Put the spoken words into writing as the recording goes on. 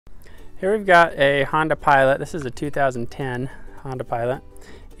Here we've got a Honda Pilot. This is a 2010 Honda Pilot,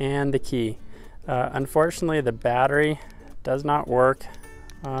 and the key. Unfortunately, the battery does not work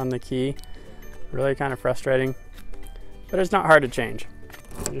on the key. Really kind of frustrating, but it's not hard to change.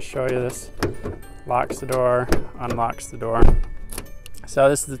 I'll just show you this. Locks the door, unlocks the door. So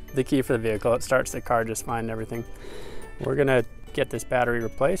this is the key for the vehicle. It starts the car just fine and everything. We're gonna get this battery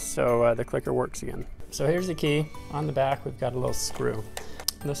replaced so the clicker works again. So here's the key. On the back, we've got a little screw.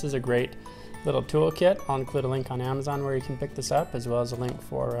 This is a great little toolkit. I'll include a link on Amazon where you can pick this up, as well as a link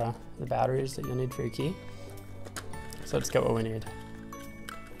for the batteries that you'll need for your key. So let's get what we need.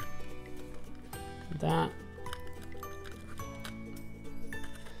 That.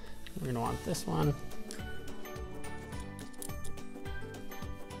 We're gonna want this one.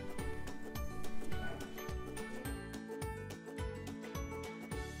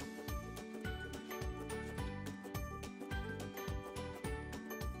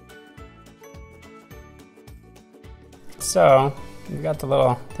 So you've got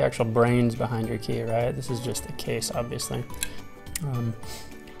the actual brains behind your key, right? This is just the case, obviously.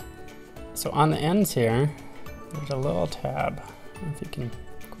 So on the ends here, there's a little tab. I don't know if you can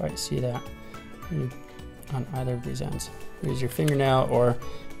quite see that on either of these ends. Use your fingernail, or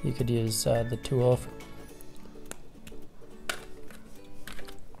you could use the tool.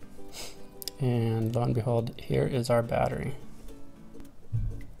 And lo and behold, here is our battery.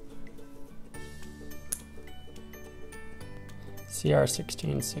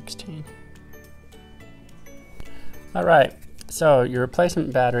 CR1616. All right, so your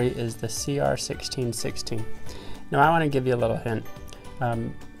replacement battery is the CR1616. Now I want to give you a little hint.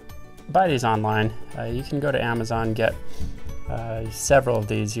 Buy these online. You can go to Amazon, get several of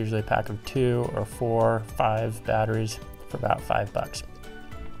these, usually a pack of 2 or 4, 5 batteries for about $5,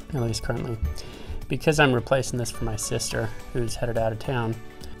 at least currently. Because I'm replacing this for my sister who's headed out of town,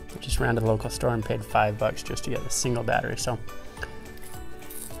 I just ran to the local store and paid $5 just to get the single battery. So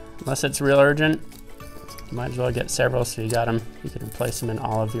unless it's real urgent, you might as well get several so you got them. You can replace them in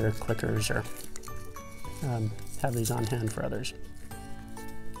all of your clickers, or have these on hand for others.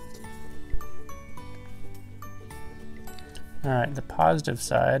 All right, the positive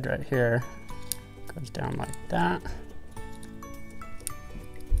side right here goes down like that.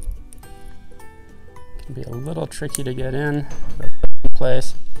 Can be a little tricky to get in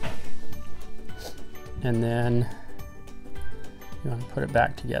place. And then you want to put it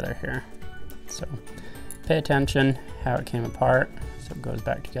back together here. So pay attention how it came apart so it goes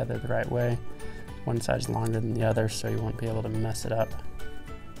back together the right way. One side's longer than the other, so you won't be able to mess it up.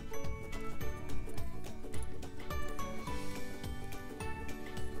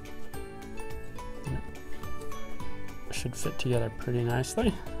 And it should fit together pretty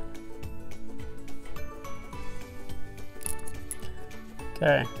nicely.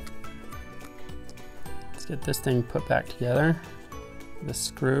 Okay, let's get this thing put back together. The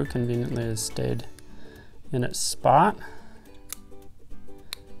screw conveniently has stayed in its spot.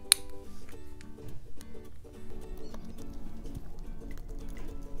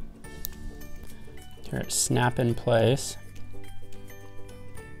 Here it's snap in place.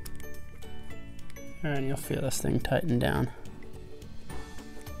 And you'll feel this thing tighten down.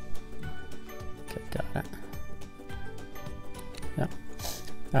 Okay, got it. Yep.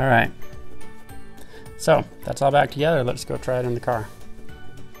 All right. So that's all back together. Let's go try it in the car.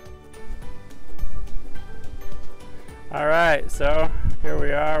 All right, so here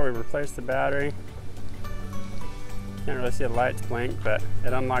we are. We replaced the battery. Can't really see the lights blink, but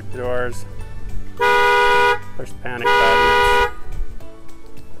it unlocked the doors. Push the panic button.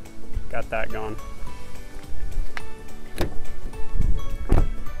 Got that going.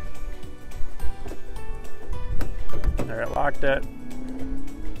 There, it locked it.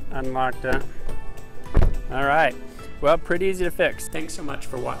 Unlocked it. All right, well, pretty easy to fix. Thanks so much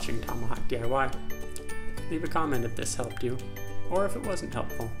for watching Tomahawk DIY. Leave a comment if this helped you, or if it wasn't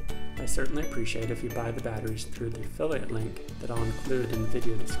helpful. I certainly appreciate if you buy the batteries through the affiliate link that I'll include in the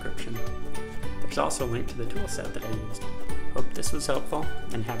video description. There's also a link to the tool set that I used. Hope this was helpful,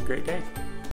 and have a great day.